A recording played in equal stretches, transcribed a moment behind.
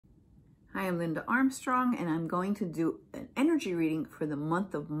Hi, I'm Linda Armstrong, and I'm going to do an energy reading for the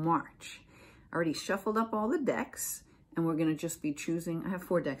month of March. I already shuffled up all the decks, and we're going to just be choosing. I have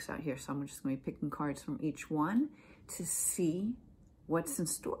 4 decks out here, so I'm just going to be picking cards from each one to see what's in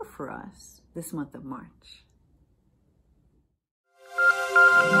store for us this month of March.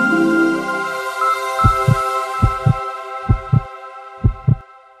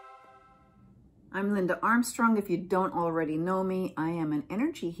 I'm Linda Armstrong. If you don't already know me, I am an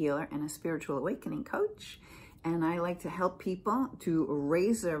energy healer and a spiritual awakening coach. And I like to help people to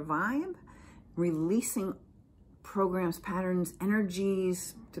raise their vibe, releasing programs, patterns,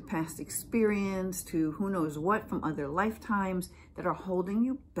 energies to past experience, to who knows what from other lifetimes that are holding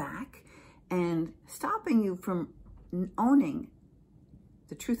you back and stopping you from owning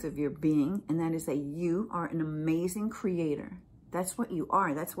the truth of your being. And that is that you are an amazing creator. That's what you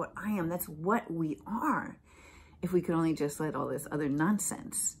are. That's what I am. That's what we are. If we could only just let all this other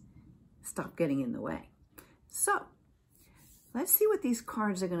nonsense stop getting in the way. So let's see what these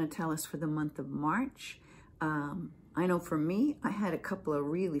cards are going to tell us for the month of March. I know for me, I had a couple of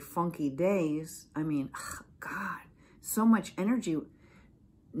really funky days. I mean, oh God, so much energy,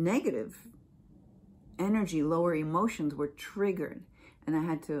 negative energy, lower emotions were triggered. And I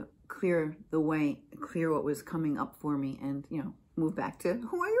had to clear the way, clear what was coming up for me and, move back to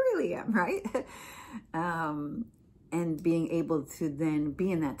who I really am, right? And being able to then be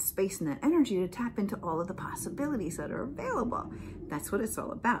in that space and that energy to tap into all of the possibilities that are available. That's what it's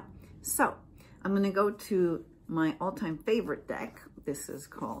all about. So I'm going to go to my all-time favorite deck. This is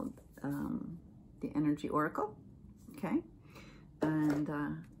called the Energy Oracle. Okay. And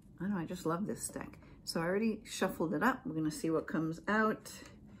I know, I just love this deck. So I already shuffled it up. We're going to see what comes out.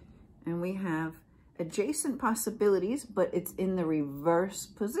 And we have adjacent possibilities, but it's in the reverse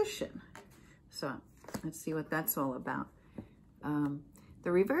position. So let's see what that's all about.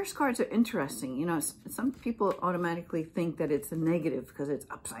 The reverse cards are interesting. Some people automatically think that it's a negative because it's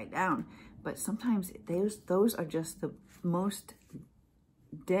upside down, but sometimes those are just the most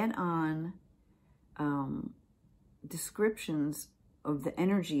dead-on descriptions of the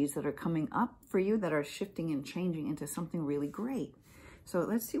energies that are coming up for you that are shifting and changing into something really great. So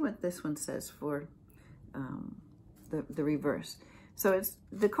let's see what this one says for the reverse. So it's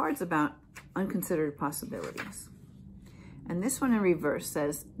the card's about unconsidered possibilities. And this one in reverse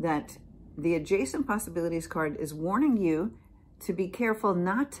says that the adjacent possibilities card is warning you to be careful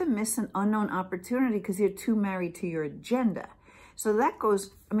not to miss an unknown opportunity because you're too married to your agenda. So that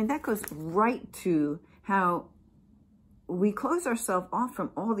goes right to how we close ourselves off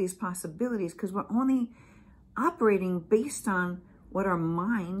from all these possibilities because we're only operating based on what our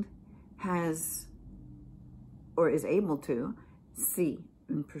mind has or is able to see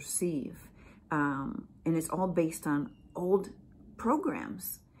and perceive. And it's all based on old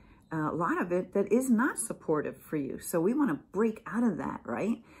programs. A lot of it that is not supportive for you. So we want to break out of that,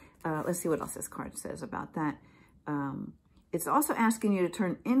 right? Let's see what else this card says about that. It's also asking you to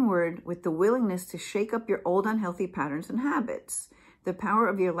turn inward with the willingness to shake up your old unhealthy patterns and habits. The power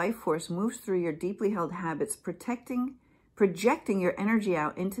of your life force moves through your deeply held habits, projecting your energy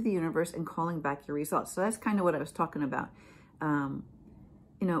out into the universe and calling back your results. So that's kind of what I was talking about.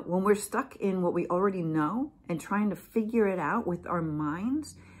 When we're stuck in what we already know and trying to figure it out with our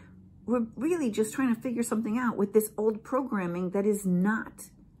minds, we're really just trying to figure something out with this old programming that is not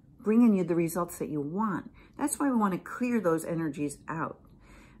bringing you the results that you want. That's why we want to clear those energies out.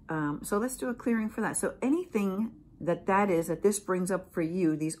 So let's do a clearing for that. So anything that this brings up for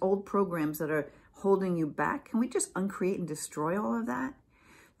you, these old programs that are holding you back, can we just uncreate and destroy all of that?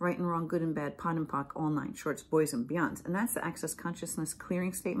 Right and wrong, good and bad, pot and pock, all 9 shorts, boys and beyonds. And that's the Access Consciousness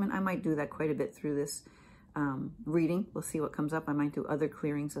clearing statement. I might do that quite a bit through this reading. We'll see what comes up. I might do other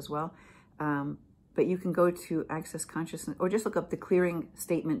clearings as well. But you can go to Access Consciousness or just look up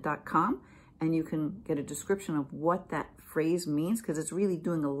theclearingstatement.com and you can get a description of what that phrase means because it's really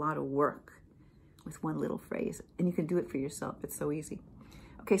doing a lot of work with one little phrase. And you can do it for yourself. It's so easy.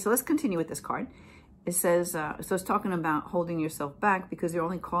 Okay, so let's continue with this card. It says, so it's talking about holding yourself back because you're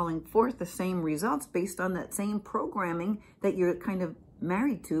only calling forth the same results based on that same programming that you're kind of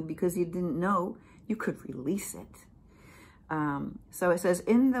married to because you didn't know you could release it. So it says,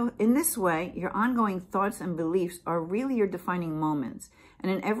 in this way, your ongoing thoughts and beliefs are really your defining moments.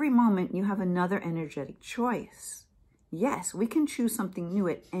 And in every moment, you have another energetic choice. Yes, we can choose something new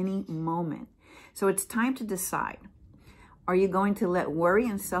at any moment. So it's time to decide. Are you going to let worry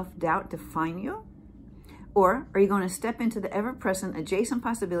and self-doubt define you? Or are you going to step into the ever-present adjacent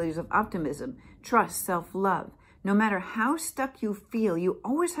possibilities of optimism, trust, self-love? No matter how stuck you feel, you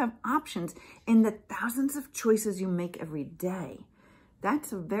always have options in the thousands of choices you make every day.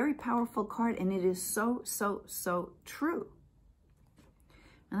 That's a very powerful card, and it is so, so, so true.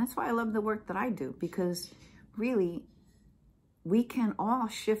 And that's why I love the work that I do, because really, we can all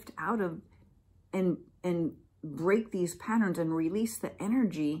shift out of and break these patterns and release the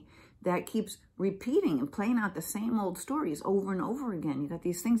energy that keeps repeating and playing out the same old stories over and over again. You got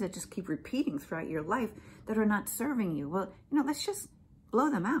these things that just keep repeating throughout your life that are not serving you. Well, let's just blow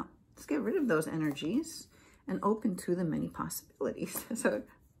them out. Let's get rid of those energies and open to the many possibilities. So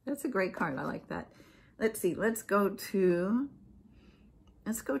that's a great card. I like that. Let's see. Let's go to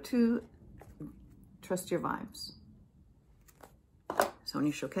Trust Your Vibes.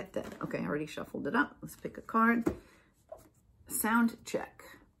 Sonia Choquette deck. Okay, I already shuffled it up. Let's pick a card. Sound check.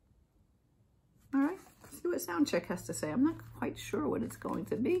 All right, let's see what sound check has to say. I'm not quite sure what it's going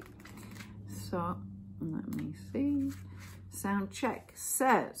to be. So let me see. Sound check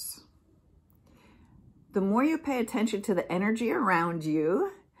says, the more you pay attention to the energy around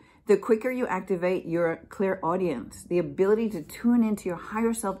you, the quicker you activate your clairaudience, the ability to tune into your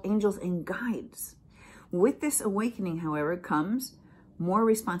higher self, angels, and guides. With this awakening, however, comes more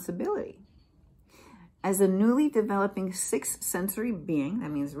responsibility. As a newly developing sixth sensory being, that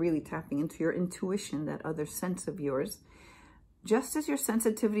means really tapping into your intuition, that other sense of yours, just as your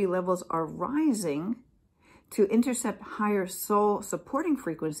sensitivity levels are rising to intercept higher soul supporting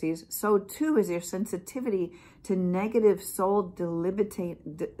frequencies, so too is your sensitivity to negative soul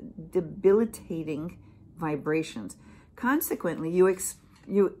debilitating vibrations. Consequently,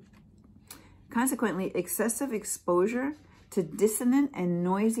 excessive exposure to dissonant and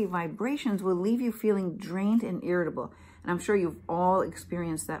noisy vibrations will leave you feeling drained and irritable. And I'm sure you've all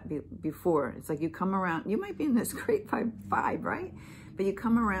experienced that before. It's like you come around, you might be in this great vibe, right? But you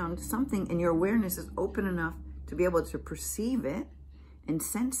come around something and your awareness is open enough to be able to perceive it and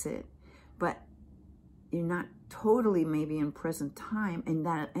sense it, but you're not totally maybe in present time, and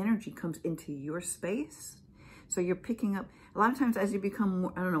that energy comes into your space. So you're picking up, a lot of times as you become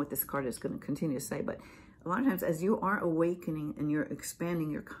more, I don't know what this card is going to continue to say, but a lot of times as you are awakening and you're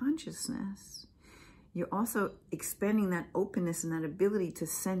expanding your consciousness, you're also expanding that openness and that ability to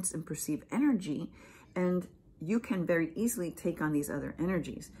sense and perceive energy, and you can very easily take on these other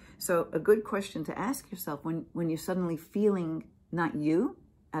energies. So a good question to ask yourself when you're suddenly feeling not you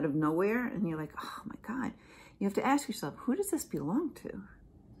out of nowhere, and you're like, oh my God, you have to ask yourself, who does this belong to?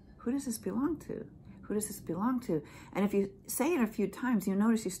 Who does this belong to? Who does this belong to? And if you say it a few times, you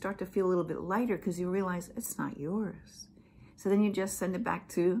notice you start to feel a little bit lighter because you realize it's not yours. So then you just send it back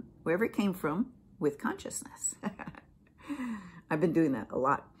to wherever it came from with consciousness. I've been doing that a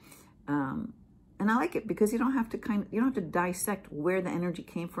lot. And I like it because you don't have to dissect where the energy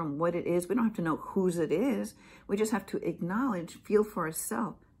came from, what it is. We don't have to know whose it is. We just have to acknowledge, feel for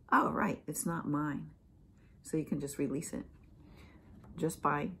ourselves. Oh, right, it's not mine. So you can just release it just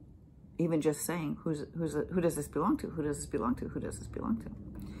by even just saying, who does this belong to? Who does this belong to? Who does this belong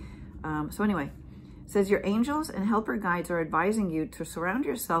to? So anyway, it says your angels and helper guides are advising you to surround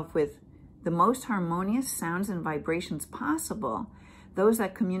yourself with the most harmonious sounds and vibrations possible, those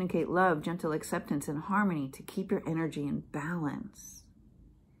that communicate love, gentle acceptance, and harmony to keep your energy in balance.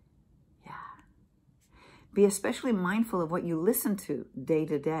 Yeah. Be especially mindful of what you listen to day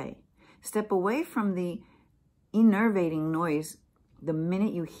to day. Step away from the enervating noise the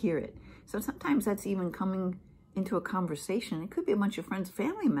minute you hear it. So sometimes that's even coming into a conversation. It could be a bunch of friends,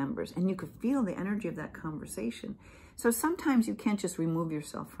 family members, and you could feel the energy of that conversation. So sometimes you can't just remove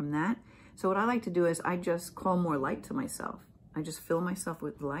yourself from that. So what I like to do is I just call more light to myself. I just fill myself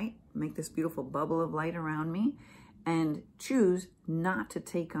with light, make this beautiful bubble of light around me, and choose not to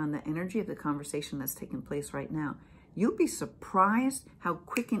take on the energy of the conversation that's taking place right now. You'll be surprised how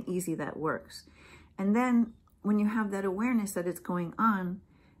quick and easy that works. And then when you have that awareness that it's going on,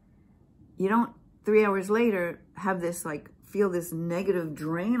 you don't 3 hours later have this feel this negative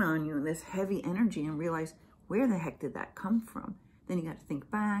drain on you and this heavy energy and realize, where the heck did that come from? Then you got to think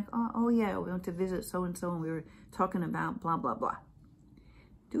back, oh yeah, we went to visit so-and-so and we were talking about blah, blah, blah.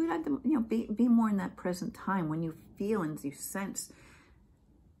 Do it at the, be more in that present time when you feel and you sense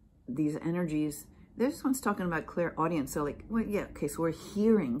these energies. This one's talking about clairaudience. So well, yeah, okay, so we're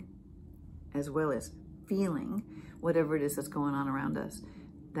hearing as well as feeling whatever it is that's going on around us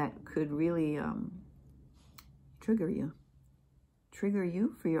that could really trigger you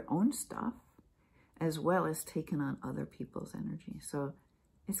for your own stuff, as well as taking on other people's energy. So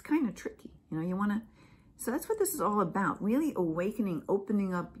it's kind of tricky. You want to, so that's what this is all about. Really awakening,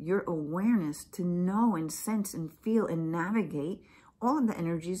 opening up your awareness to know and sense and feel and navigate all of the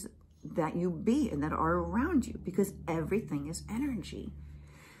energies that you be and that are around you, because everything is energy.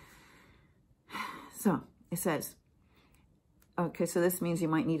 So it says, Okay, so this means you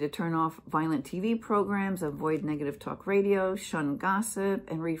might need to turn off violent TV programs, avoid negative talk radio, shun gossip,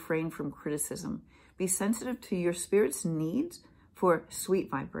 and refrain from criticism. Be sensitive to your spirit's needs for sweet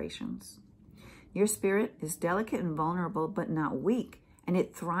vibrations. Your spirit is delicate and vulnerable, but not weak, and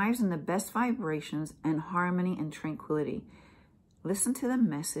it thrives in the best vibrations and harmony and tranquility. Listen to the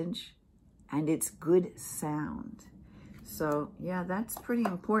message and its good sound. So, yeah, that's pretty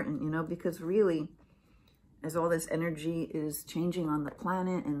important, you know, because really, as all this energy is changing on the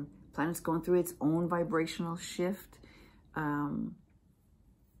planet and the planet's going through its own vibrational shift,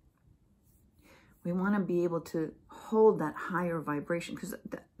 we want to be able to hold that higher vibration, because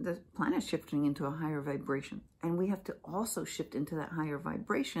the planet's shifting into a higher vibration. And we have to also shift into that higher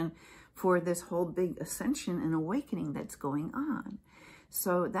vibration for this whole big ascension and awakening that's going on.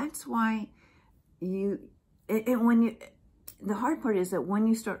 So that's why the hard part is that when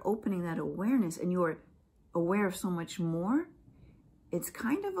you start opening that awareness and you're aware of so much more, it's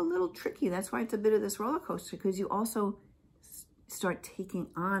kind of a little tricky. That's why it's a bit of this roller coaster, because you also start taking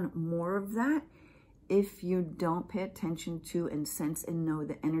on more of that if you don't pay attention to and sense and know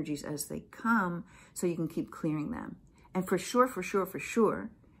the energies as they come, so you can keep clearing them. And for sure,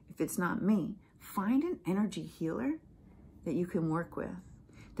 if it's not me, find an energy healer that you can work with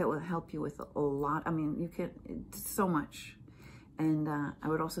that will help you with a lot. I mean, you can, so much. And I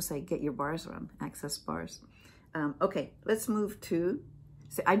would also say get your bars on, access bars. Okay, let's move to,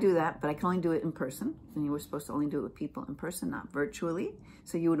 so I do that, but I can only do it in person. And you were supposed to only do it with people in person, not virtually.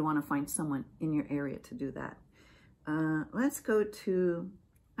 So you would want to find someone in your area to do that. Let's go to,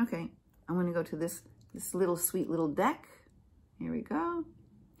 okay, I'm going to go to this little sweet little deck. Here we go.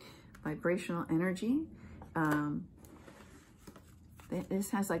 Vibrational energy. This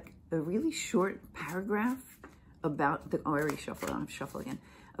has like a really short paragraph about the, oh, I already shuffled, I'll shuffle again,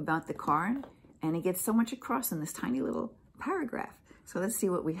 about the card, and it gets so much across in this tiny little paragraph. So let's see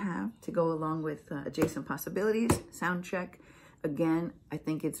what we have to go along with adjacent possibilities, sound check. Again, I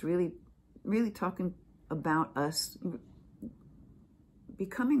think it's really, really talking about us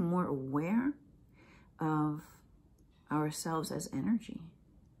becoming more aware of ourselves as energy.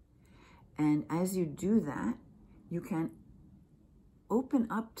 And as you do that, you can open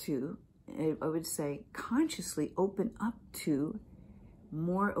up to, I would say, consciously open up to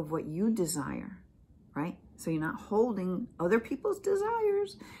more of what you desire, right? So you're not holding other people's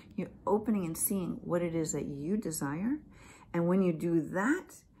desires. You're opening and seeing what it is that you desire. And when you do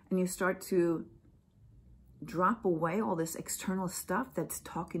that and you start to drop away all this external stuff that's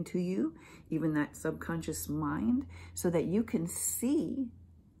talking to you, even that subconscious mind, so that you can see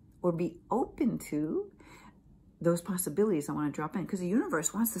or be open to those possibilities I want to drop in, because the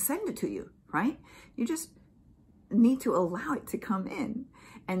universe wants to send it to you, right? You just need to allow it to come in.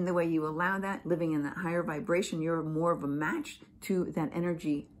 And the way you allow that, living in that higher vibration, you're more of a match to that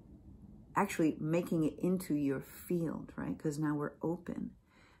energy actually making it into your field, right? Because now we're open.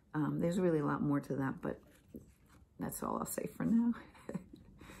 There's really a lot more to that, but that's all I'll say for now.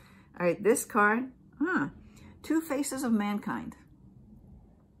 All right, this card, Two Faces of Mankind.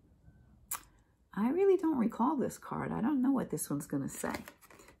 I really don't recall this card. I don't know what this one's going to say.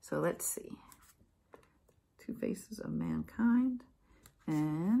 So let's see. Two Faces of Mankind.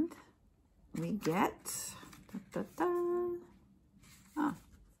 And we get...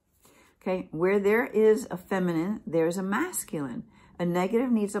 Okay, where there is a feminine, there's a masculine. A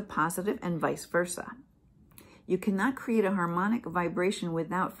negative needs a positive and vice versa. You cannot create a harmonic vibration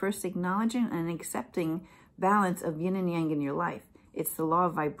without first acknowledging and accepting balance of yin and yang in your life. It's the law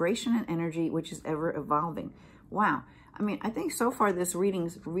of vibration and energy, which is ever evolving. Wow. I mean, I think so far this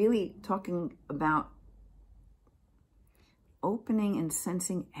reading's really talking about opening and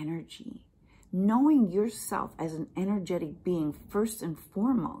sensing energy, knowing yourself as an energetic being first and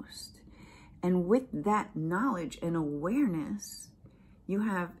foremost. And with that knowledge and awareness, you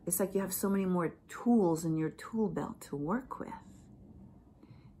have, it's like you have so many more tools in your tool belt to work with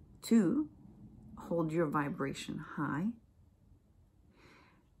to hold your vibration high.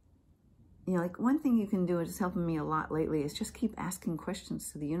 You know, like one thing you can do, which is helping me a lot lately, is just keep asking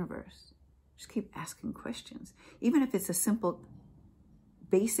questions to the universe. Just keep asking questions. Even if it's a simple,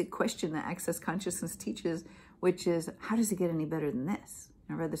 basic question that Access Consciousness teaches, which is, how does it get any better than this?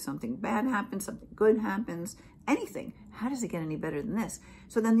 Or whether something bad happens, something good happens, anything. How does it get any better than this?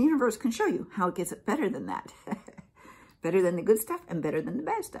 So then the universe can show you how it gets better than that. Better than the good stuff and better than the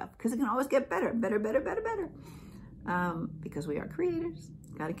bad stuff. Because it can always get better, better, better, better, better. Because we are creators.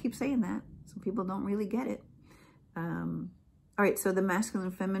 Got to keep saying that. Some people don't really get it. All right, so the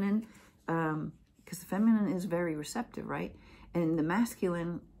masculine, feminine, because the feminine is very receptive, right? And the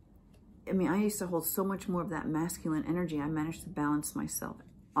masculine I mean, I used to hold so much more of that masculine energy. I managed to balance myself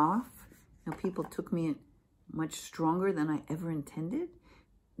off. You know, people took me much stronger than I ever intended,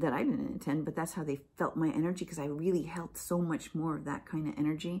 that I didn't intend, but that's how they felt my energy, because I really held so much more of that kind of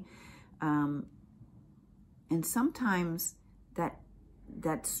energy. And sometimes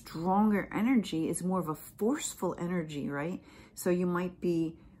that stronger energy is more of a forceful energy, right? So you might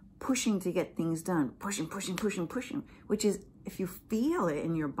be pushing to get things done, pushing, which is, if you feel it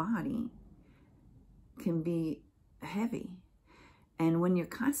in your body, can be heavy. And when you're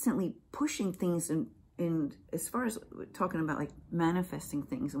constantly pushing things, in as far as we're talking about like manifesting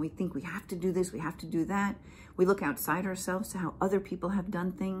things, and we think we have to do this, we have to do that, we look outside ourselves to how other people have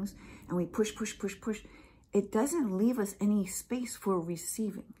done things, and we push. It doesn't leave us any space for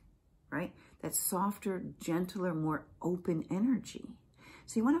receiving, right? That softer, gentler, more open energy.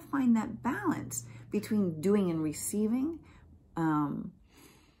 So you want to find that balance between doing and receiving,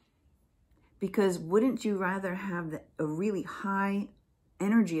 because wouldn't you rather have a really high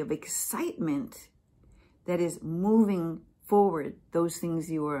energy of excitement that is moving forward those things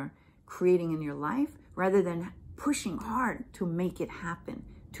you are creating in your life, rather than pushing hard to make it happen?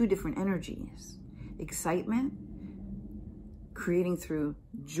 Two different energies. Excitement, creating through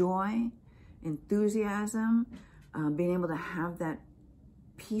joy, enthusiasm, being able to have that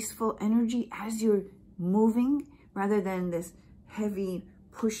peaceful energy as you're moving, rather than this heavy,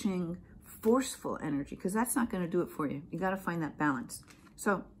 pushing, forceful energy, because that's not going to do it for you. You got to find that balance.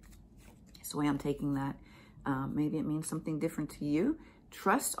 So that's the way I'm taking that. Maybe it means something different to you.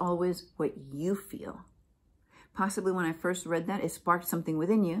 Trust always what you feel. Possibly when I first read that, it sparked something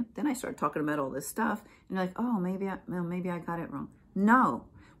within you. Then I started talking about all this stuff, and you're like, oh, maybe I got it wrong. No,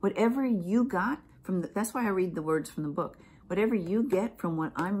 whatever you got from that's why I read the words from the book. Whatever you get from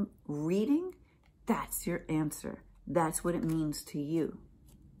what I'm reading, that's your answer. That's what it means to you.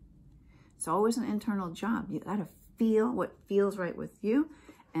 It's always an internal job. You got to feel what feels right with you.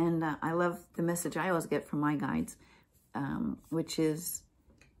 And I love the message I always get from my guides, which is,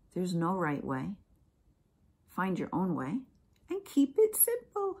 there's no right way. Find your own way and keep it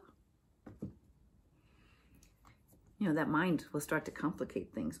simple. You know, that mind will start to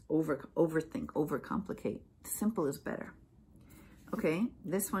complicate things, overthink, overcomplicate. Simple is better. Okay,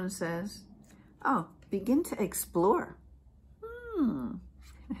 this one says, oh, begin to explore.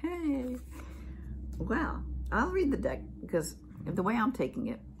 Hey. Well, I'll read the deck, because the way I'm taking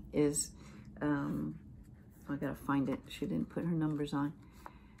it is, I gotta find it. She didn't put her numbers on.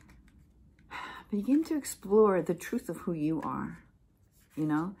 Begin to explore the truth of who you are, you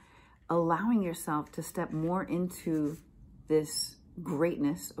know, allowing yourself to step more into this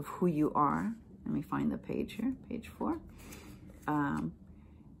greatness of who you are. Let me find the page here, page 4. And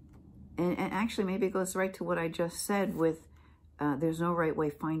actually, maybe it goes right to what I just said with, there's no right way,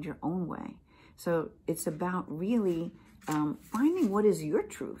 find your own way. So it's about really finding what is your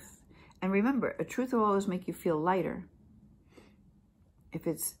truth. And remember, a truth will always make you feel lighter. If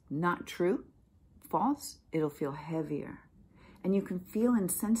it's not true, false, it'll feel heavier. And you can feel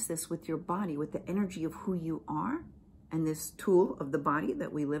and sense this with your body, with the energy of who you are, and this tool of the body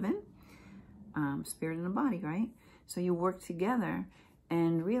that we live in, spirit and a body, right? So you work together,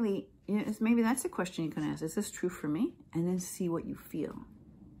 and really, you know, maybe that's a question you can ask. Is this true for me? And then see what you feel,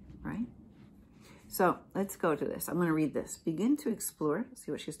 right? So let's go to this. I'm going to read this. Begin to explore.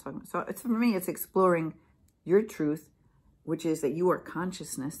 See what she's talking about. So it's, for me, it's exploring your truth, which is that you are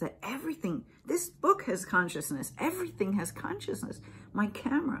consciousness, that everything, this book has consciousness. Everything has consciousness. My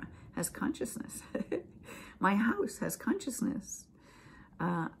camera has consciousness. My house has consciousness.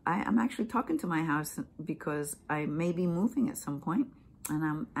 I'm actually talking to my house because I may be moving at some point, and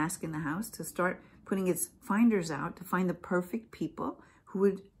I'm asking the house to start putting its finders out to find the perfect people who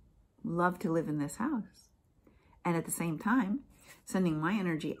would love to live in this house. And at the same time, sending my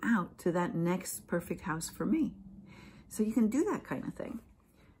energy out to that next perfect house for me. So you can do that kind of thing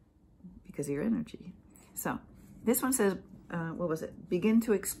because of your energy. So this one says, what was it? Begin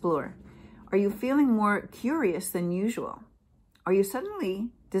to explore. Are you feeling more curious than usual? Are you suddenly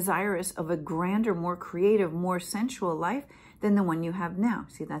desirous of a grander, more creative, more sensual life than the one you have now?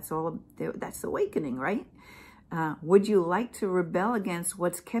 See, that's awakening, right? Would you like to rebel against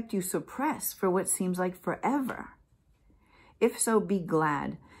what's kept you suppressed for what seems like forever? If so, be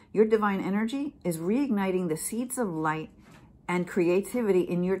glad. Your divine energy is reigniting the seeds of light and creativity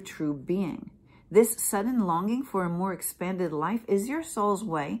in your true being. This sudden longing for a more expanded life is your soul's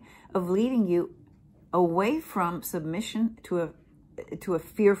way of leading you away from submission to a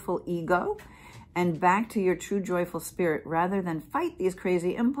fearful ego and back to your true joyful spirit. Rather than fight these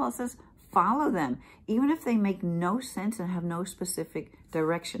crazy impulses, follow them, even if they make no sense and have no specific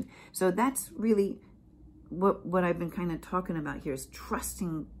direction. So that's really what I've been kind of talking about here, is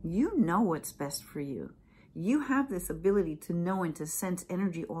trusting you know what's best for you. You have this ability to know and to sense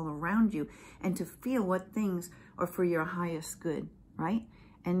energy all around you and to feel what things are for your highest good, right?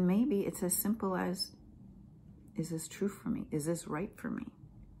 And maybe it's as simple as, is this true for me? Is this right for me?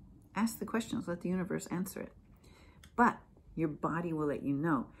 Ask the questions, let the universe answer it. But your body will let you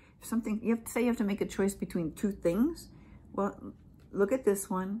know. If something, you have to make a choice between two things. Well, look at this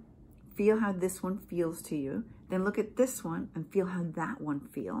one, feel how this one feels to you. Then look at this one and feel how that one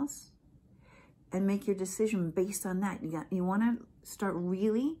feels. And make your decision based on that. You want to start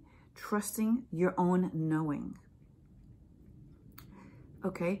really trusting your own knowing.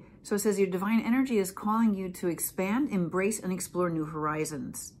 Okay, so it says your divine energy is calling you to expand, embrace, and explore new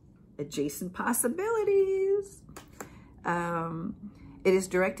horizons. Adjacent possibilities. It is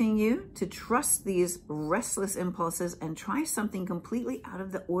directing you to trust these restless impulses and try something completely out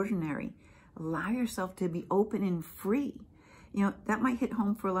of the ordinary. Allow yourself to be open and free. You know, that might hit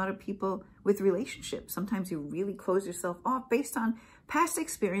home for a lot of people with relationships. Sometimes you really close yourself off based on past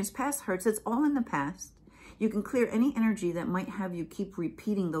experience, past hurts. It's all in the past. You can clear any energy that might have you keep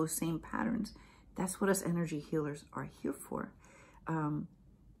repeating those same patterns. That's what us energy healers are here for. And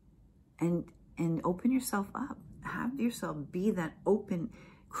open yourself up. Have yourself be that open,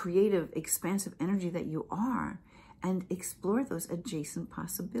 creative, expansive energy that you are, and explore those adjacent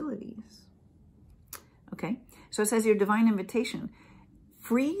possibilities. Okay, so it says your divine invitation.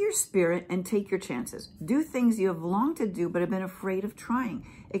 Free your spirit and take your chances. Do things you have longed to do but have been afraid of trying.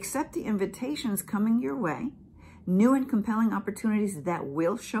 Accept the invitations coming your way. New and compelling opportunities that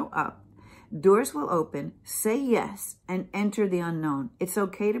will show up. Doors will open. Say yes and enter the unknown. It's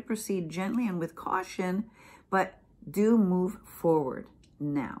okay to proceed gently and with caution, but do move forward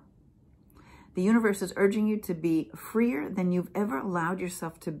now. The universe is urging you to be freer than you've ever allowed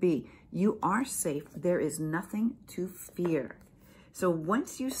yourself to be. You are safe. There is nothing to fear. So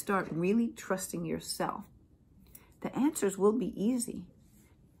once you start really trusting yourself, the answers will be easy.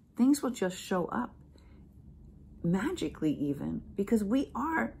 Things will just show up magically even, because we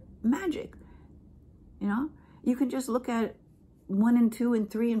are magic. You know, you can just look at 1 and 2 and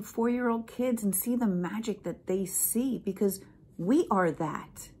 3 and 4-year-old kids and see the magic that they see, because we are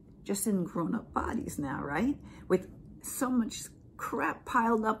that, just in grown-up bodies now, right? With so much crap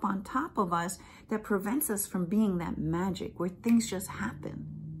piled up on top of us that prevents us from being that magic where things just happen.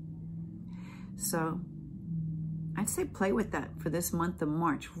 So I'd say play with that for this month of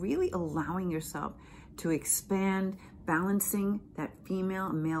March, really allowing yourself to expand, balancing that female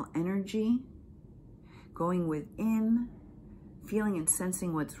and male energy, going within, feeling and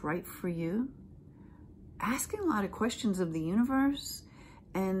sensing what's right for you, asking a lot of questions of the universe,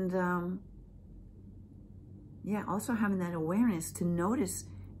 and yeah, also having that awareness to notice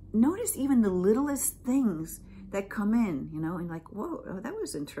even the littlest things that come in, you know, and like, whoa, oh, that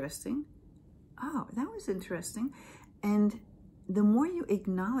was interesting. Oh, that was interesting. And the more you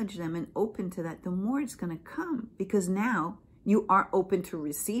acknowledge them and open to that, the more it's going to come, because now you are open to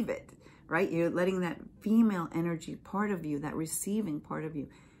receive it, right? You're letting that female energy part of you, that receiving part of you,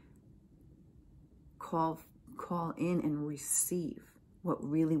 call in and receive what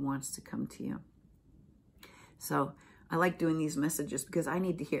really wants to come to you. So I like doing these messages because I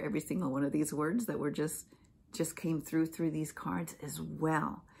need to hear every single one of these words that were just came through these cards as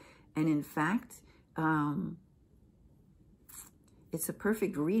well. And in fact, it's a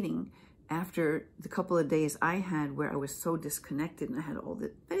perfect reading after the couple of days I had where I was so disconnected and I had all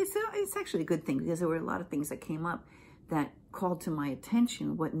the, but it's actually a good thing, because there were a lot of things that came up that called to my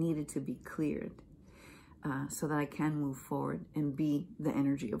attention what needed to be cleared, so that I can move forward and be the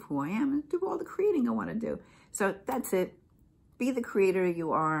energy of who I am and do all the creating I want to do. So that's it. Be the creator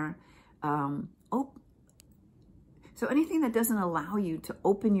you are. So anything that doesn't allow you to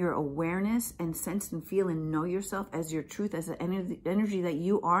open your awareness and sense and feel and know yourself as your truth, as the energy that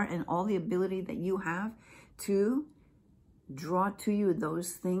you are, and all the ability that you have to draw to you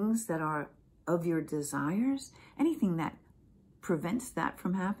those things that are of your desires, anything that prevents that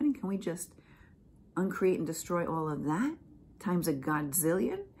from happening, can we just uncreate and destroy all of that times a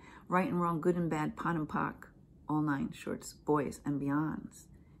godzillion? Right and wrong, good and bad, pot and pock, all 9 shorts, boys and beyonds.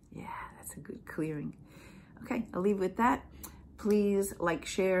 Yeah, that's a good clearing. Okay, I'll leave with that. Please like,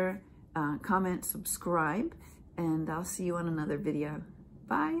 share, comment, subscribe, and I'll see you on another video.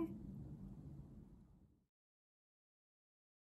 Bye.